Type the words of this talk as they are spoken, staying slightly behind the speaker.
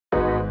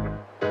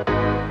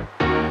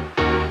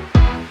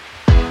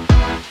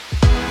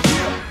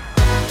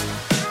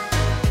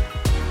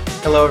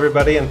Hello,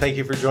 everybody, and thank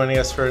you for joining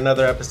us for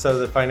another episode of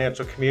the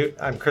Financial Commute.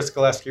 I'm Chris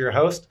Galeski, your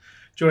host,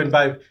 joined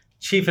by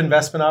Chief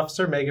Investment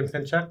Officer Meghan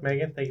Pinchuk.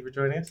 Meghan, thank you for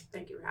joining us.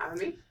 Thank you for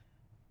having me.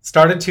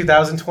 Started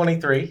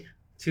 2023.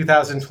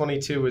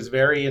 2022 was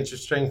very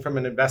interesting from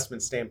an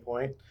investment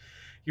standpoint.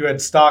 You had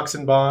stocks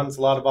and bonds,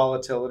 a lot of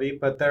volatility,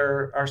 but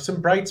there are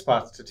some bright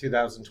spots to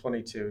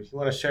 2022. You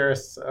want to share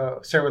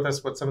with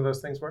us what some of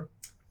those things were?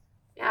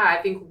 Yeah, I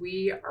think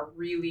we are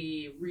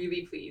really,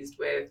 really pleased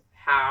with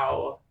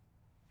how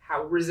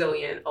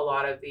resilient a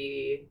lot of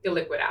the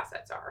illiquid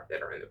assets are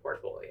that are in the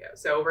portfolio.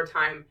 So over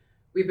time,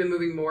 we've been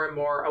moving more and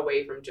more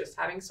away from just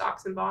having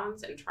stocks and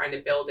bonds and trying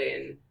to build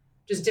in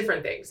just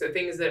different things. So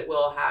things that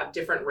will have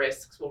different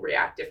risks, will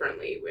react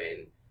differently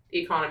when the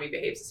economy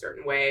behaves a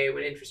certain way,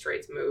 when interest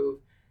rates move.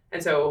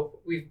 And so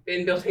we've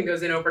been building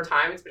those in over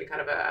time. It's been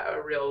kind of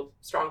a real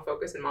strong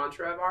focus and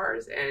mantra of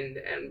ours. And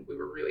we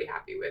were really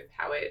happy with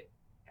how it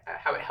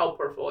helped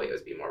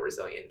portfolios be more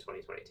resilient in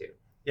 2022.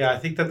 Yeah, I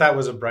think that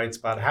was a bright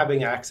spot,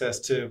 having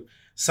access to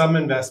some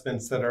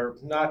investments that are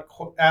not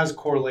as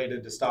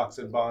correlated to stocks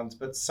and bonds,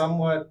 but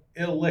somewhat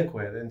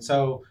illiquid. And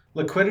so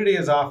liquidity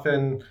is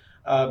often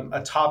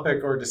a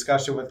topic or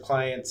discussion with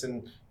clients,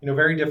 and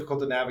very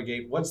difficult to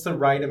navigate. What's the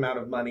right amount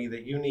of money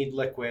that you need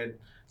liquid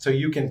so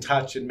you can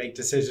touch and make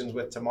decisions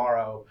with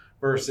tomorrow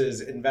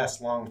versus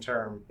invest long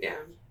term?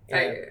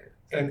 Yeah.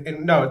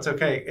 And no, it's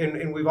okay.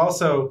 And we've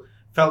also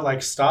felt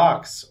like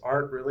stocks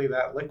aren't really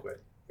that liquid.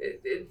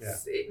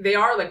 They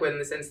are liquid in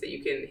the sense that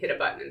you can hit a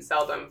button and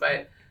sell them.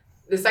 But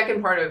the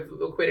second part of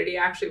liquidity,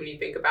 actually, when you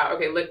think about,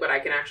 okay, liquid, I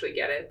can actually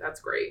get it. That's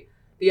great.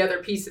 The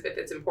other piece of it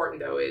that's important,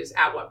 though, is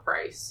at what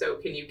price. So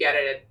can you get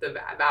it at the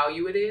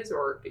value it is,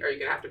 or are you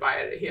going to have to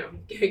buy it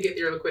at, get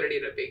your liquidity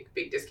at a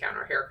big discount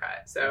or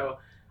haircut? So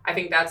I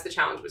think that's the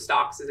challenge with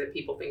stocks, is that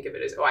people think of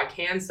it as, I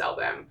can sell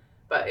them.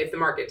 But if the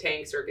market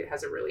tanks or it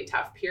has a really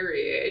tough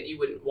period, you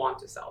wouldn't want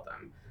to sell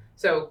them.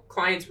 So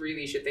clients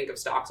really should think of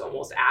stocks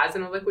almost as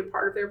an illiquid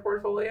part of their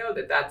portfolio,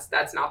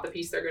 that's not the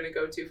piece they're going to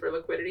go to for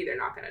liquidity. They're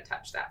not going to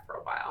touch that for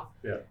a while.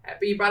 Yeah.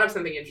 But you brought up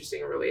something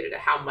interesting related to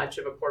how much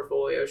of a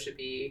portfolio should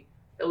be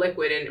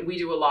illiquid. And we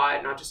do a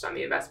lot, not just on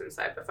the investment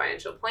side, but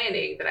financial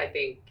planning, that I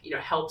think,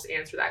 helps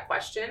answer that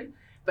question.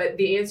 But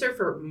the answer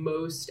for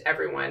most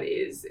everyone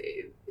is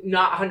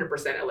not 100%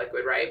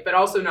 illiquid, right? But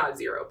also not 0%.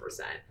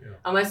 Yeah.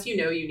 Unless you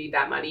need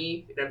that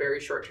money in a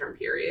very short-term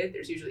period,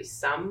 there's usually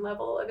some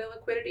level of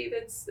illiquidity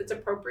that's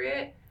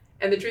appropriate.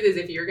 And the truth is,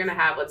 if you're going to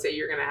have, let's say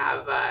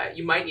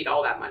you might need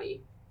all that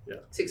money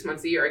 6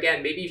 months a year.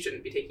 Again, maybe you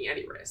shouldn't be taking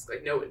any risk.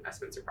 Like, no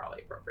investments are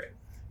probably appropriate.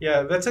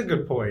 Yeah, that's a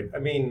good point. I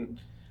mean,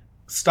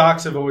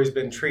 stocks have always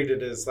been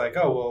treated as like,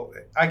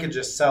 I could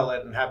just sell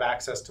it and have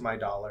access to my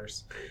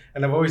dollars.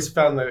 And I've always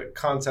found the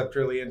concept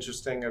really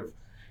interesting of,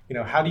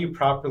 how do you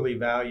properly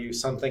value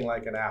something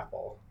like an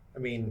Apple? I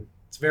mean,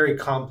 it's a very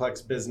complex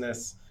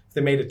business. If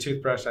they made a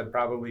toothbrush, I'd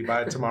probably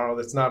buy it tomorrow.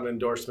 That's not an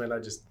endorsement. I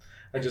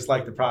just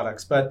like the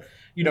products. But,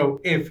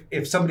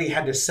 if somebody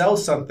had to sell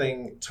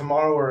something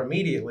tomorrow or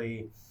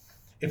immediately,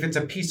 if it's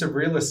a piece of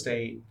real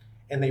estate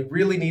and they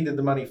really needed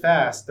the money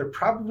fast, they're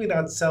probably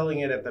not selling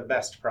it at the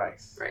best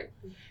price. Right.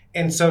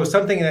 And so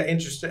something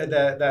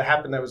that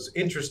happened that was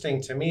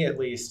interesting to me, at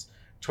least,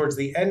 towards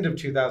the end of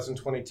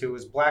 2022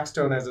 was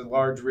Blackstone has a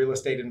large real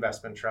estate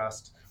investment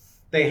trust.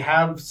 They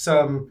have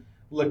some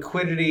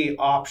liquidity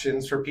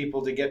options for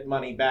people to get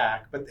money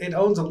back, but it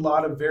owns a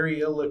lot of very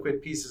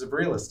illiquid pieces of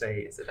real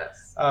estate. Yes, it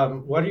does.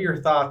 What are your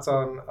thoughts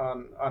on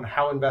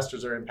how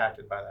investors are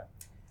impacted by that?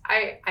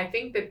 I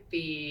think that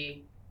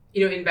the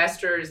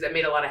investors that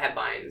made a lot of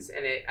headlines,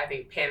 and I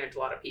think panicked a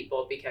lot of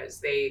people because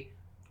they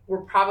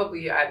were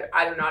probably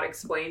either not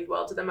explained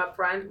well to them up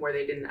front, where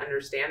they didn't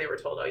understand. They were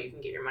told, you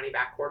can get your money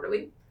back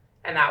quarterly.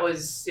 And that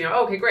was,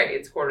 okay, great,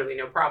 it's quarterly,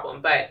 no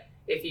problem. But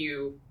if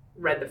you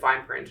read the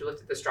fine print, you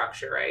looked at the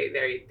structure, right,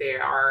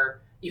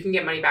 you can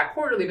get money back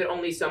quarterly, but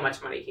only so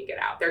much money can get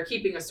out. They're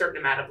keeping a certain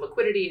amount of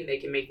liquidity, and they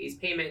can make these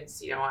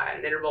payments, at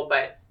an interval.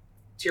 But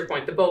to your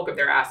point, the bulk of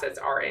their assets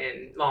are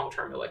in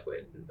long-term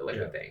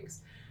illiquid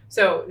things.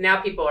 So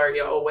now people are,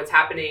 what's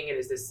happening? And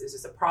is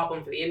this a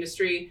problem for the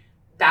industry?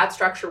 That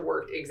structure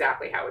worked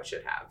exactly how it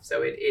should have.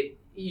 So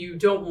you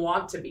don't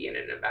want to be in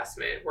an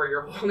investment where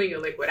you're holding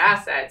illiquid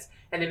assets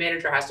and the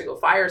manager has to go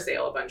fire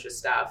sale a bunch of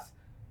stuff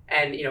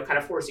and, kind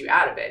of force you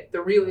out of it.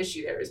 The real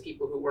issue there is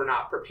people who were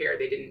not prepared.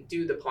 They didn't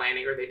do the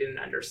planning, or they didn't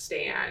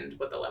understand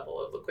what the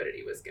level of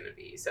liquidity was going to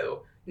be.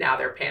 So now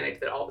they're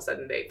panicked that all of a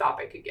sudden they thought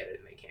they could get it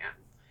and they can't.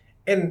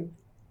 And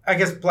I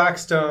guess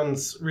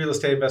Blackstone's real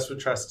estate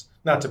investment trust,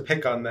 not to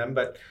pick on them,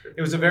 but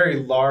it was a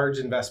very large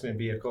investment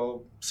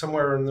vehicle,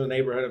 somewhere in the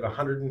neighborhood of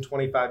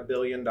 $125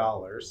 billion.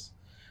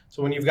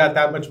 So when you've got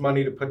that much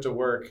money to put to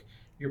work,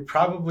 you're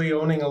probably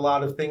owning a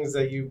lot of things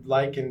that you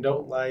like and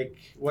don't like.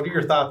 What are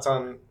your thoughts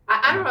on?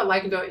 I don't know,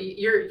 like and don't.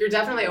 You're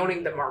definitely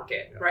owning the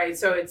market, right?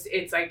 So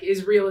it's like,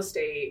 is real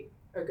estate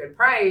a good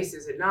price?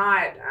 Is it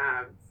not?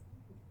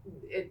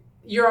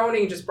 You're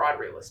owning just broad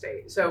real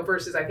estate. So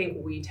versus, I think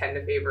we tend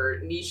to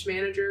favor niche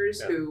managers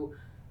who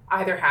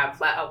either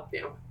have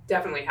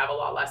definitely have a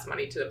lot less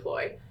money to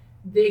deploy,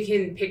 they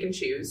can pick and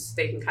choose.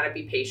 They can kind of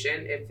be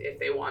patient if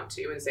they want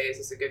to and say, is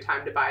this a good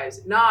time to buy? Is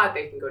it not?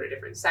 They can go to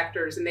different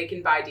sectors and they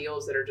can buy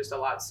deals that are just a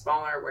lot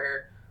smaller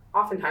where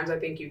oftentimes I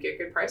think you get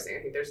good pricing.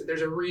 I think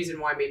there's a reason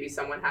why maybe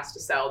someone has to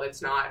sell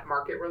that's not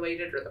market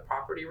related or the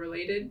property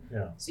related.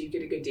 Yeah. So you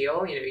get a good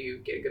deal, you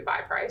get a good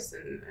buy price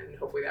and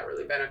hopefully that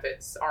really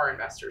benefits our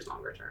investors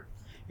longer term.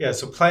 Yeah,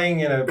 so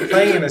playing in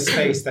a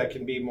space that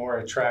can be more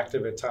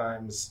attractive at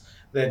times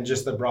than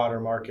just the broader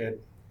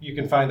market, you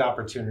can find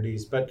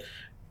opportunities. But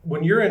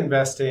when you're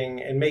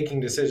investing and making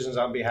decisions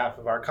on behalf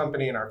of our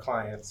company and our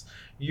clients,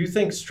 you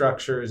think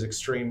structure is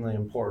extremely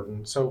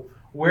important. So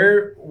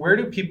where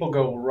do people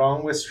go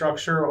wrong with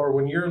structure? Or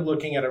when you're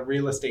looking at a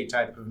real estate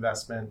type of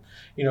investment,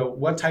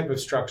 what type of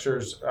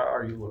structures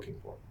are you looking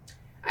for?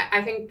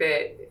 I think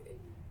that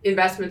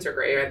investments are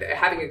great.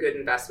 Having a good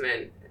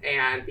investment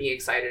and being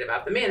excited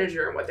about the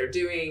manager and what they're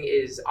doing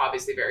is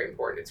obviously very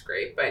important. It's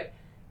great. But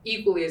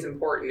equally as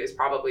important is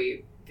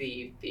probably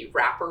the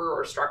wrapper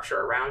or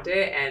structure around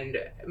it, and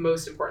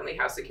most importantly,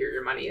 how secure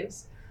your money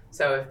is.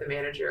 So if the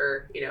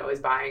manager, is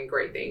buying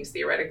great things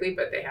theoretically,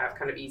 but they have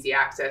kind of easy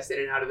access in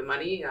and out of the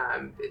money,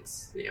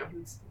 it's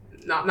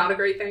not a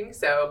great thing.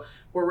 So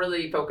we're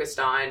really focused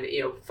on,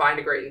 find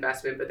a great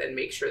investment, but then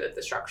make sure that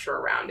the structure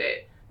around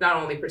it not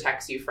only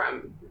protects you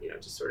from,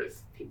 just sort of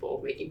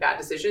people making bad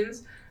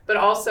decisions, but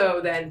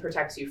also then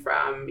protects you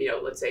from,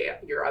 let's say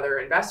your other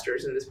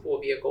investors in this pool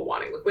vehicle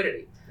wanting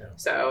liquidity. Yeah.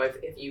 So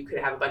if you could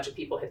have a bunch of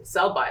people hit the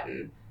sell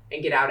button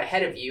and get out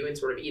ahead of you and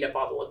sort of eat up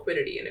all the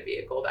liquidity in a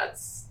vehicle,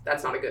 that's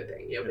not a good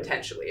thing,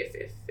 potentially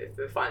if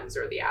the funds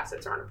or the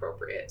assets aren't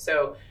appropriate.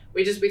 So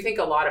we think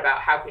a lot about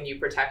how can you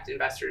protect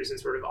investors in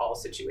sort of all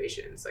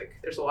situations. Like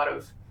there's a lot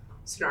of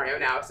scenario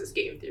analysis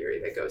game theory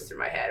that goes through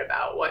my head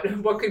about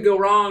what could go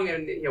wrong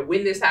and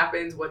when this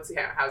happens,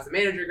 how's the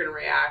manager going to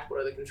react, what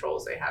are the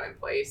controls they have in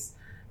place.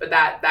 But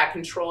that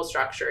control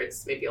structure,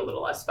 it's maybe a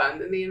little less fun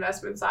than the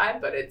investment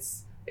side, but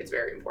it's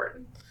very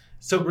important.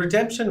 So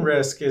redemption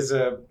risk is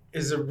a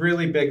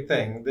really big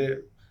thing.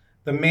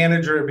 The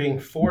manager being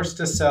forced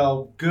to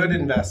sell good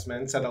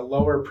investments at a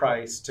lower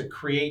price to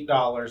create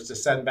dollars to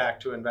send back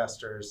to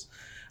investors.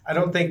 I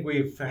don't think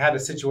we've had a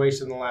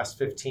situation in the last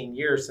 15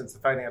 years since the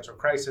financial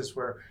crisis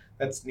where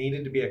that's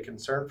needed to be a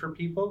concern for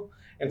people.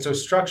 And so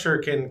structure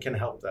can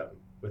help them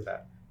with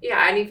that.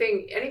 Yeah,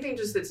 anything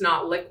just that's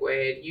not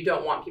liquid, you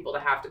don't want people to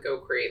have to go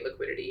create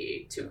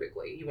liquidity too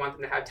quickly. You want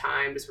them to have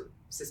time to sort of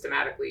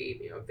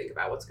systematically, think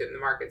about what's good in the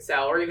market,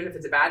 sell, or even if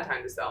it's a bad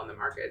time to sell in the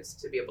markets,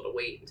 to be able to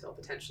wait until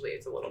potentially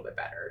it's a little bit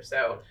better.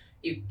 So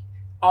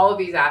all of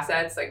these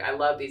assets, like I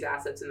love these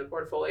assets in the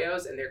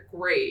portfolios and they're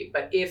great,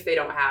 but if they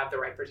don't have the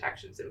right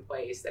protections in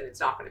place, then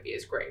it's not going to be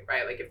as great,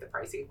 right? Like if the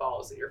pricing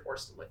falls and you're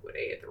forced to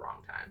liquidate at the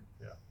wrong time.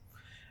 Yeah.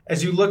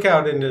 As you look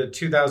out into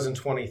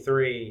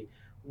 2023,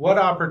 what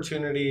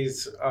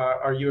opportunities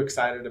are you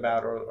excited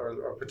about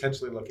or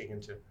potentially looking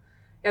into?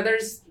 Yeah,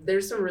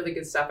 there's some really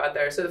good stuff out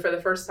there. So for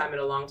the first time in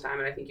a long time,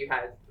 and I think you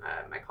had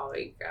my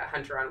colleague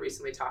Hunter on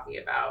recently talking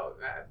about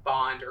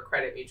bond or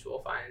credit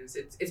mutual funds.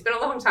 It's been a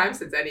long time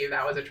since any of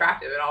that was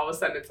attractive, and all of a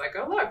sudden it's like,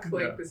 oh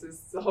look, this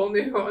is a whole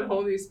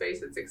new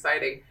space. It's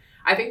exciting.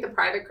 I think the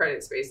private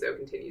credit space though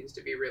continues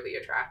to be really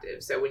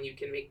attractive. So when you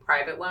can make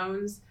private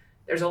loans,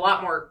 there's a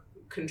lot more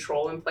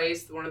control in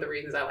place. One of the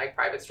reasons I like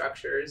private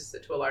structures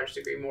to a large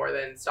degree more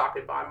than stock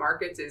and bond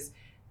markets is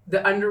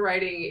the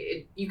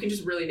underwriting. You can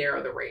just really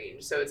narrow the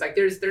range. So it's like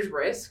there's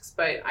risks,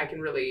 but we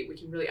can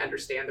really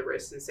understand the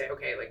risks and say,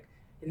 okay, like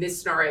in this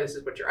scenario, this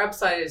is what your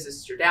upside is, this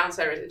is your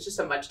downside. It's just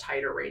a much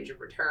tighter range of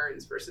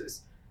returns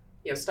versus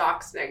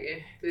stocks.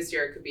 This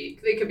year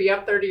they could be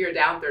up 30 or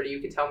down 30.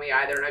 You could tell me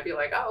either, and I'd be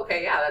like, oh,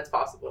 okay, yeah, that's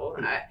possible.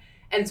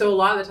 And so a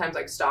lot of the times,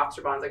 like stocks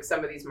or bonds, like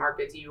some of these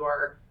markets, you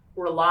are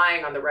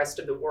relying on the rest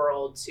of the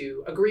world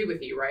to agree with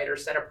you, right? Or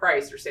set a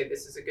price or say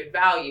this is a good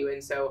value.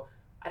 And so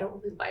I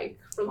don't really like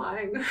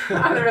relying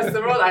on the rest of the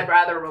world. I'd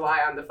rather rely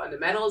on the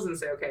fundamentals and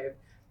say, okay,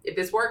 if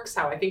this works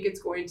how I think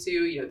it's going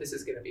to, this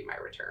is going to be my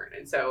return.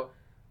 And so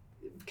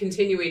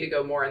continuing to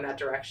go more in that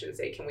direction and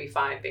say, can we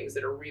find things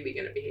that are really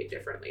going to behave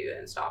differently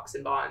than stocks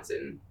and bonds?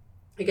 And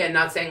again,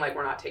 not saying like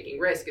we're not taking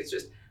risk. It's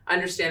just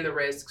understand the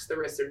risks. The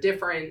risks are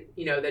different,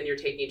 than you're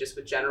taking just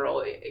with general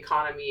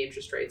economy,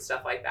 interest rates,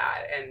 stuff like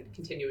that, and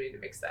continuing to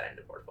mix that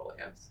into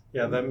portfolios.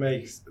 Yeah,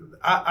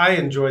 I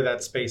enjoy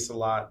that space a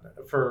lot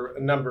for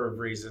a number of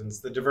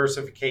reasons. The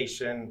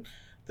diversification,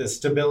 the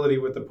stability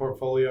with the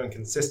portfolio and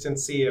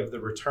consistency of the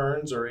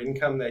returns or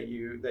income that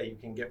you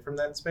can get from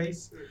that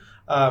space.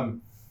 Mm-hmm.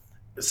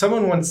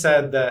 Someone once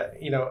said that,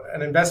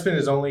 an investment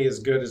is only as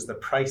good as the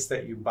price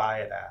that you buy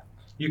it at.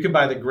 You could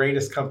buy the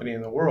greatest company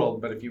in the world,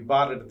 but if you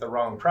bought it at the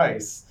wrong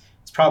price,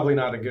 it's probably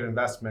not a good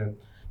investment.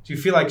 Do you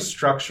feel like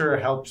structure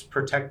helps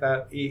protect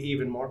that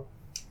even more?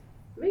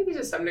 Maybe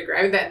to some degree.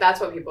 I mean, that's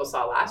what people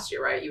saw last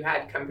year, right? You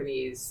had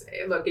companies,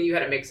 and you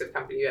had a mix of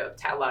companies. You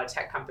had a lot of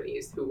tech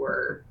companies that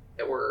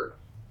were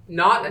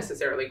not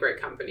necessarily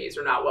great companies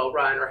or not well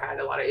run or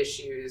had a lot of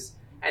issues,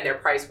 and their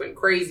price went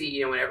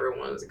crazy, when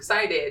everyone was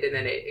excited, and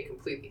then it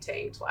completely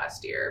tanked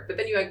last year. But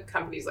then you had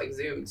companies like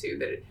Zoom too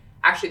that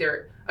actually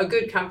they're a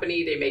good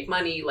company, they make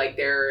money, like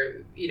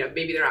they're,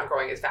 maybe they're not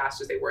growing as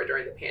fast as they were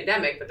during the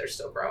pandemic, but they're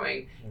still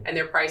growing. And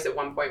their price at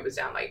one point was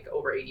down like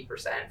over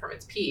 80% from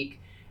its peak.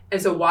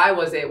 And so why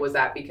was it? Was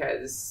that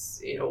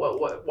because,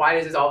 why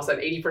is it all of a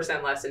sudden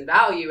 80% less in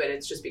value? And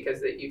it's just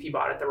because that if you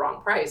bought at the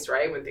wrong price,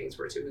 right, when things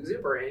were too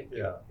exuberant,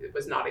 it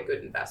was not a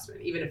good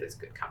investment, even if it's a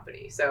good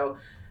company. So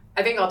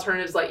I think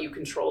alternatives let you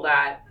control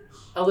that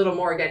a little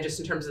more, again,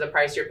 just in terms of the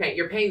price you're paying.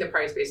 You're paying the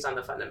price based on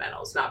the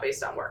fundamentals, not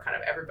based on where kind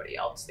of everybody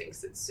else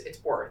thinks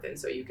it's worth. And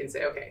so you can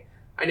say, okay,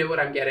 I know what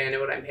I'm getting, I know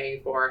what I'm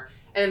paying for.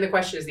 And then the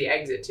question is the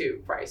exit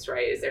too price,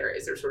 right? Is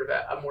there sort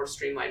of a more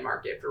streamlined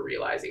market for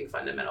realizing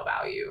fundamental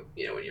value,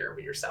 when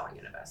you're selling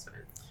an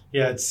investment?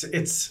 Yeah,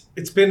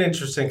 it's been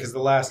interesting because the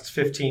last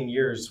 15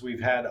 years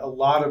we've had a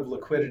lot of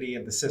liquidity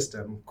in the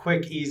system,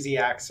 quick, easy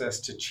access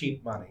to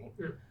cheap money.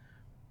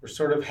 We're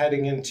sort of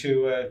heading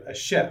into a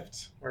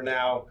shift where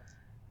now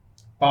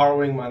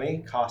borrowing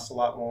money costs a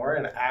lot more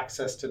and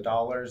access to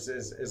dollars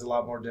is a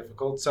lot more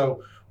difficult.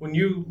 So when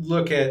you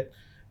look at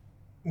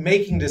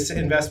making this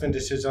investment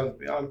decisions on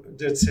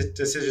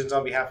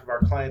behalf of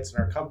our clients and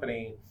our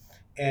company,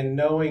 and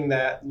knowing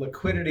that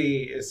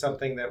liquidity is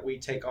something that we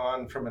take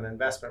on from an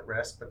investment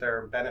risk, but there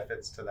are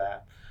benefits to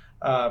that.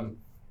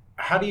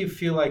 How do you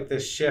feel like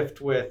this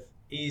shift with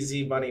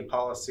easy money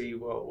policy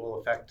will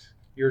affect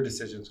your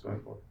decisions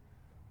going forward?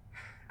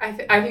 I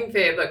think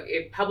that, look,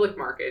 if public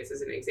markets,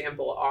 as an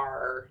example,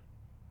 are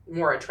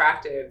more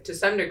attractive to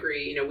some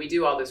degree, we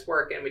do all this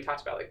work and we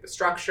talked about like the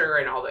structure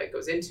and all that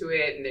goes into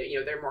it. And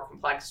they're more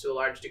complex to a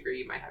large degree.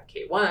 You might have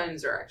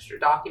K1s or extra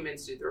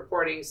documents to do the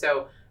reporting.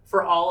 So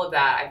for all of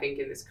that, I think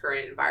in this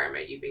current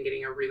environment, you've been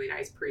getting a really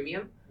nice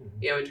premium,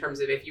 in terms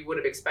of if you would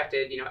have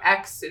expected,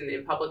 X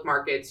in public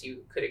markets,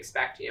 you could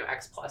expect,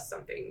 X plus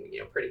something,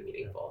 pretty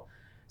meaningful.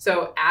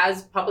 So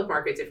as public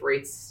markets, if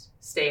rates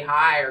stay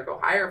high or go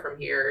higher from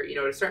here,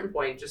 at a certain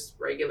point, just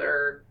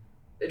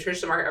the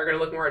traditional market are going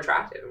to look more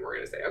attractive, and we're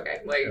going to say, okay,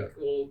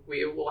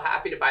 we'll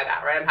happy to buy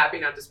that, right? I'm happy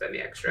not to spend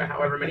the extra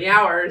however many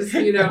hours,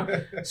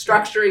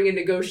 structuring and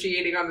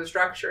negotiating on the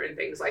structure and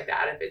things like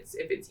that. If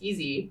it's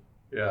easy,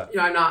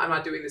 I'm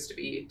not doing this to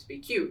be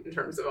cute in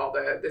terms of all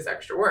this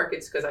extra work.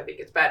 It's because I think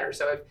it's better.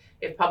 So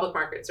if public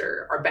markets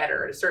are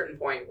better at a certain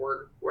point,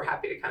 we're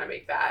happy to kind of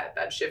make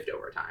that shift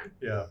over time.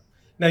 Yeah.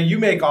 Now you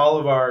make all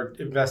of our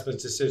investment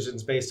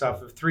decisions based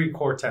off of 3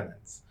 core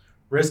tenets: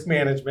 risk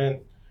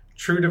management,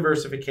 true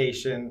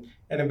diversification,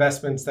 and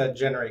investments that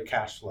generate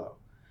cash flow.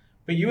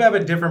 But you have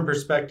a different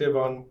perspective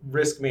on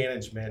risk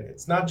management.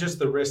 It's not just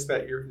the risk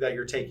that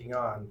you're taking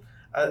on.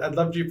 I'd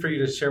love for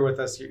you to share with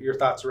us your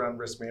thoughts around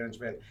risk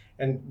management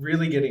and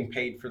really getting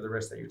paid for the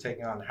risk that you're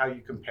taking on, how you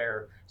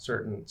compare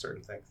certain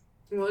things.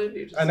 Well,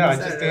 I know, I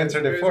just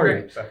answered it for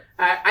you. So.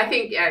 I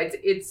think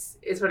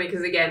it's funny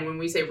because, again, when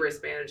we say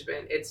risk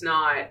management, it's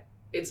not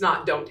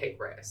don't take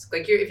risk.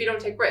 Like if you don't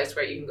take risk,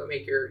 right, you can go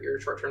make your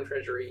short-term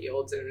treasury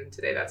yields, and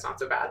today that's not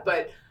so bad.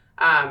 But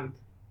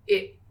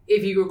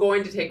if you're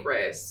going to take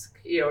risk,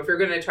 if you're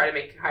going to try to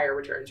make higher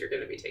returns, you're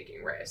going to be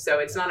taking risk. So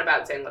it's not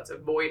about saying let's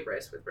avoid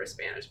risk with risk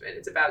management.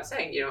 It's about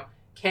saying,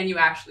 can you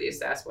actually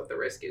assess what the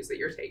risk is that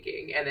you're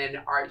taking, and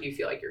then do you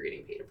feel like you're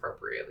getting paid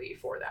appropriately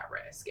for that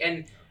risk?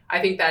 And I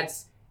think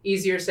that's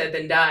easier said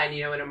than done,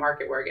 in a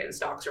market where, again,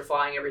 stocks are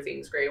flying,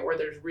 everything's great, or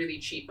there's really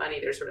cheap money.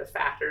 There's sort of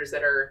factors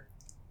that are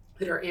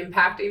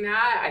impacting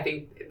that. I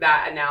think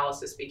that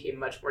analysis became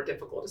much more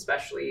difficult,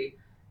 especially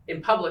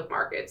in public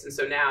markets. And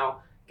so now,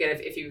 again,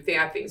 if you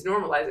think things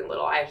normalizing a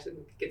little, I actually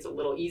think it gets a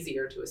little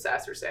easier to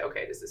assess or say,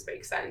 okay, does this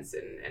make sense?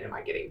 And am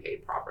I getting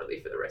paid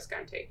properly for the risk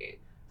I'm taking?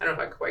 I don't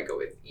know if I quite go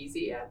with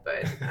easy yet,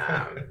 but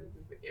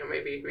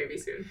maybe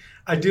soon.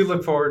 I do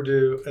look forward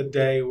to a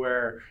day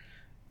where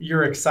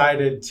you're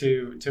excited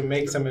to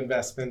make some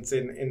investments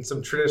in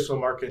some traditional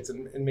markets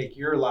and make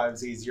your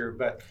lives easier.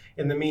 But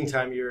in the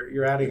meantime,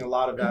 you're adding a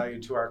lot of value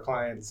to our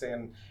clients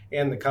and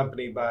the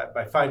company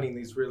by finding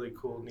these really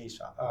cool niche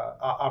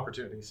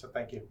opportunities. So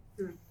thank you.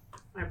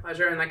 My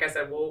pleasure. And like I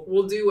said,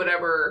 we'll do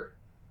whatever.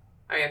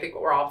 I think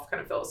we're all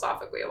kind of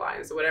philosophically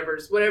aligned. So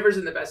whatever's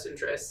in the best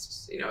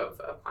interest,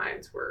 of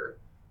clients, we're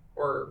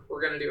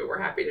going to do it.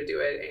 We're happy to do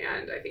it.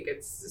 And I think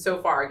it's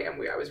so far, again,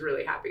 I was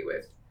really happy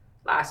with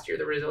last year,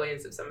 the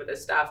resilience of some of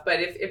this stuff. But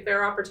if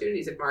there are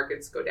opportunities, if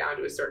markets go down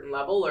to a certain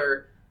level,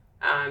 or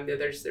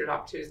there's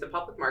opportunities in the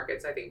public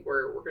markets, I think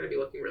we're going to be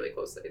looking really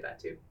closely at that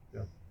too.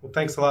 Yeah. Well,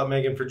 thanks a lot,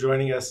 Meghan, for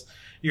joining us.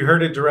 You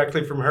heard it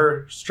directly from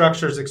her.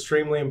 Structure is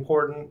extremely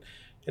important,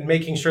 and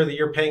making sure that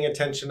you're paying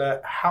attention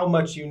to how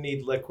much you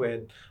need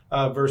liquid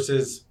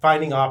versus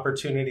finding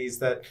opportunities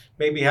that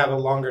maybe have a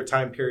longer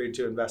time period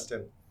to invest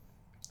in.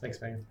 Thanks,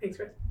 Meghan. Thanks,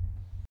 Chris.